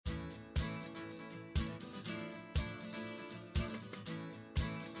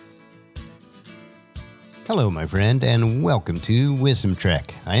Hello, my friend, and welcome to Wisdom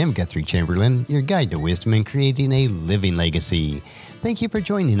Trek. I am Guthrie Chamberlain, your guide to wisdom and creating a living legacy. Thank you for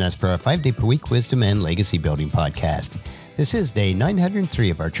joining us for our 5-day-per-week wisdom and legacy building podcast. This is day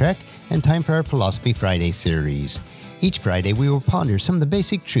 903 of our trek and time for our Philosophy Friday series. Each Friday, we will ponder some of the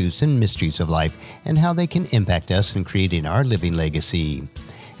basic truths and mysteries of life and how they can impact us in creating our living legacy.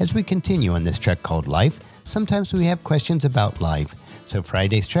 As we continue on this trek called life, sometimes we have questions about life. So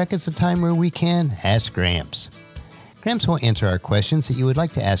Friday's trek is the time where we can ask Gramps. Gramps will answer our questions that you would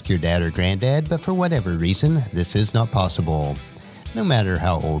like to ask your dad or granddad, but for whatever reason, this is not possible. No matter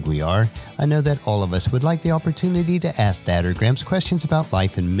how old we are, I know that all of us would like the opportunity to ask Dad or Gramps questions about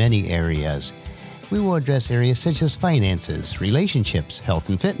life in many areas. We will address areas such as finances, relationships, health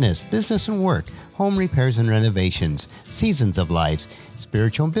and fitness, business and work, home repairs and renovations, seasons of life,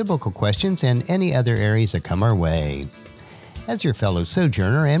 spiritual and biblical questions, and any other areas that come our way. As your fellow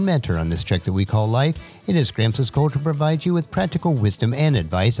sojourner and mentor on this trek that we call life, it is Gramps' goal to provide you with practical wisdom and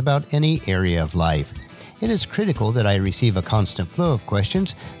advice about any area of life. It is critical that I receive a constant flow of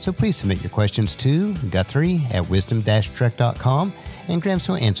questions, so please submit your questions to guthrie@wisdom-trek.com, and Gramps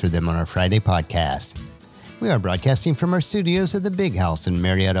will answer them on our Friday podcast. We are broadcasting from our studios at the Big House in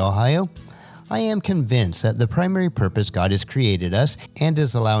Marietta, Ohio. I am convinced that the primary purpose God has created us and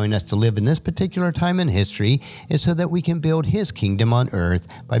is allowing us to live in this particular time in history is so that we can build His kingdom on earth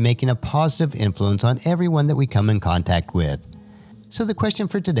by making a positive influence on everyone that we come in contact with. So the question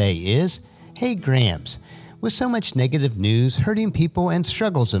for today is, hey Gramps, with so much negative news, hurting people, and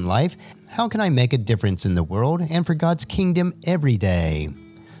struggles in life, how can I make a difference in the world and for God's kingdom every day?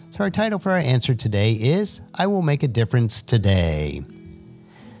 So our title for our answer today is, I will make a difference today.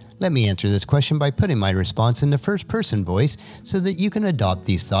 Let me answer this question by putting my response in the first-person voice so that you can adopt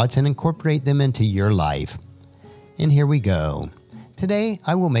these thoughts and incorporate them into your life. And here we go. Today,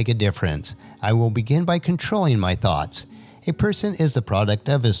 I will make a difference. I will begin by controlling my thoughts. A person is the product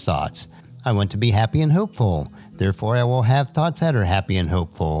of his thoughts. I want to be happy and hopeful. Therefore, I will have thoughts that are happy and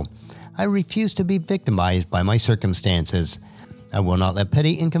hopeful. I refuse to be victimized by my circumstances. I will not let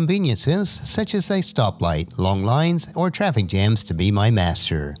petty inconveniences, such as a stoplight, long lines, or traffic jams, to be my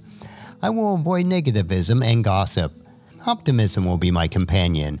master. I will avoid negativism and gossip. Optimism will be my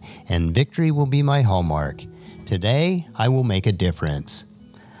companion, and victory will be my hallmark. Today, I will make a difference.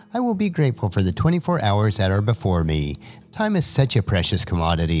 I will be grateful for the 24 hours that are before me. Time is such a precious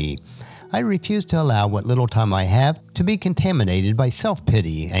commodity. I refuse to allow what little time I have to be contaminated by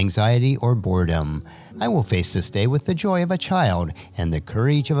self-pity, anxiety, or boredom. I will face this day with the joy of a child and the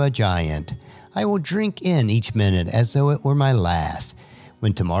courage of a giant. I will drink in each minute as though it were my last.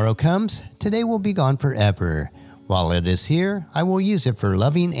 When tomorrow comes, today will be gone forever. While it is here, I will use it for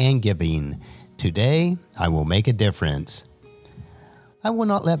loving and giving. Today, I will make a difference. I will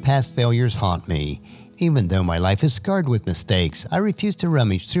not let past failures haunt me. Even though my life is scarred with mistakes, I refuse to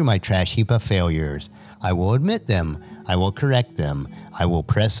rummage through my trash heap of failures. I will admit them. I will correct them. I will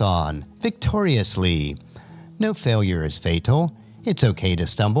press on, victoriously. No failure is fatal. It's okay to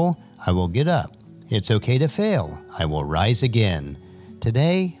stumble. I will get up. It's okay to fail. I will rise again.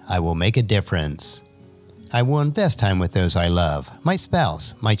 Today, I will make a difference. I will invest time with those I love, my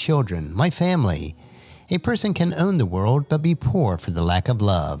spouse, my children, my family. A person can own the world but be poor for the lack of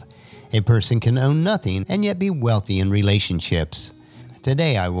love. A person can own nothing and yet be wealthy in relationships.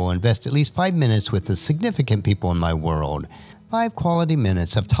 Today, I will invest at least 5 minutes with the significant people in my world. 5 quality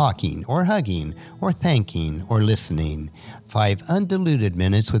minutes of talking or hugging or thanking or listening. 5 undiluted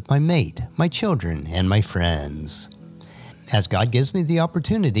minutes with my mate, my children, and my friends. As God gives me the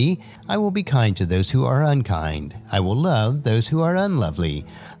opportunity, I will be kind to those who are unkind. I will love those who are unlovely.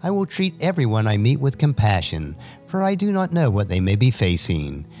 I will treat everyone I meet with compassion, for I do not know what they may be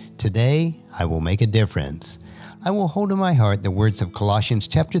facing. Today, I will make a difference. I will hold in my heart the words of Colossians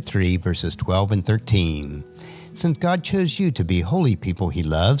chapter 3, verses 12 and 13. Since God chose you to be holy people He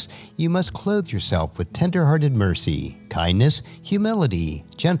loves, you must clothe yourself with tender-hearted mercy, kindness, humility,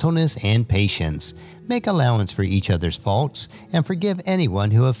 gentleness, and patience. Make allowance for each other's faults, and forgive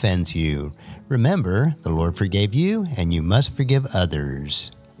anyone who offends you. Remember, the Lord forgave you, and you must forgive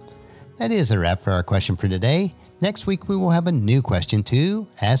others. That is a wrap for our question for today. Next week, we will have a new question to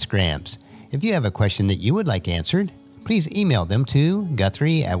Ask Gramps. If you have a question that you would like answered, please email them to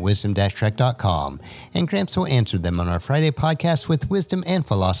guthrie@wisdom-trek.com, and Gramps will answer them on our Friday podcast with wisdom and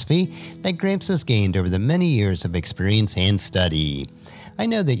philosophy that Gramps has gained over the many years of experience and study. I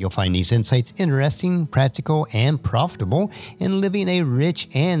know that you'll find these insights interesting, practical, and profitable in living a rich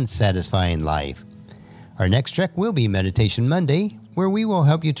and satisfying life. Our next trek will be Meditation Monday, where we will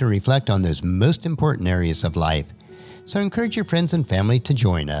help you to reflect on those most important areas of life. So encourage your friends and family to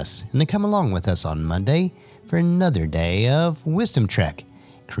join us and to come along with us on Monday for another day of Wisdom Trek,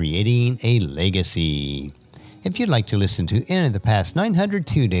 Creating a Legacy. If you'd like to listen to any of the past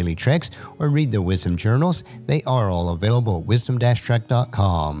 902 Daily Treks or read the Wisdom Journals, they are all available at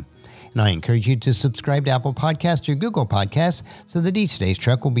wisdom-trek.com. And I encourage you to subscribe to Apple Podcasts or Google Podcasts so that each day's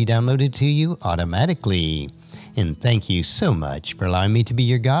trek will be downloaded to you automatically. And thank you so much for allowing me to be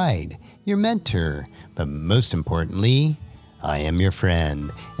your guide, your mentor, but most importantly, I am your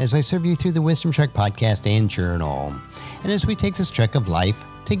friend as I serve you through the Wisdom Trek podcast and journal. And as we take this trek of life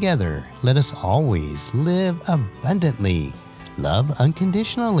together, let us always live abundantly, love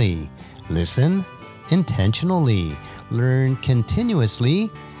unconditionally, listen intentionally, learn continuously,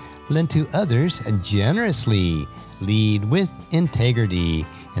 lend to others generously, lead with integrity,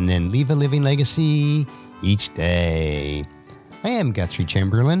 and then leave a living legacy each day. I am Guthrie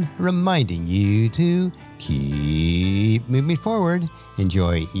Chamberlain, reminding you to keep moving forward,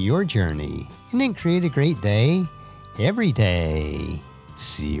 enjoy your journey, and then create a great day every day.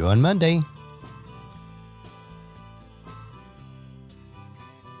 See you on Monday.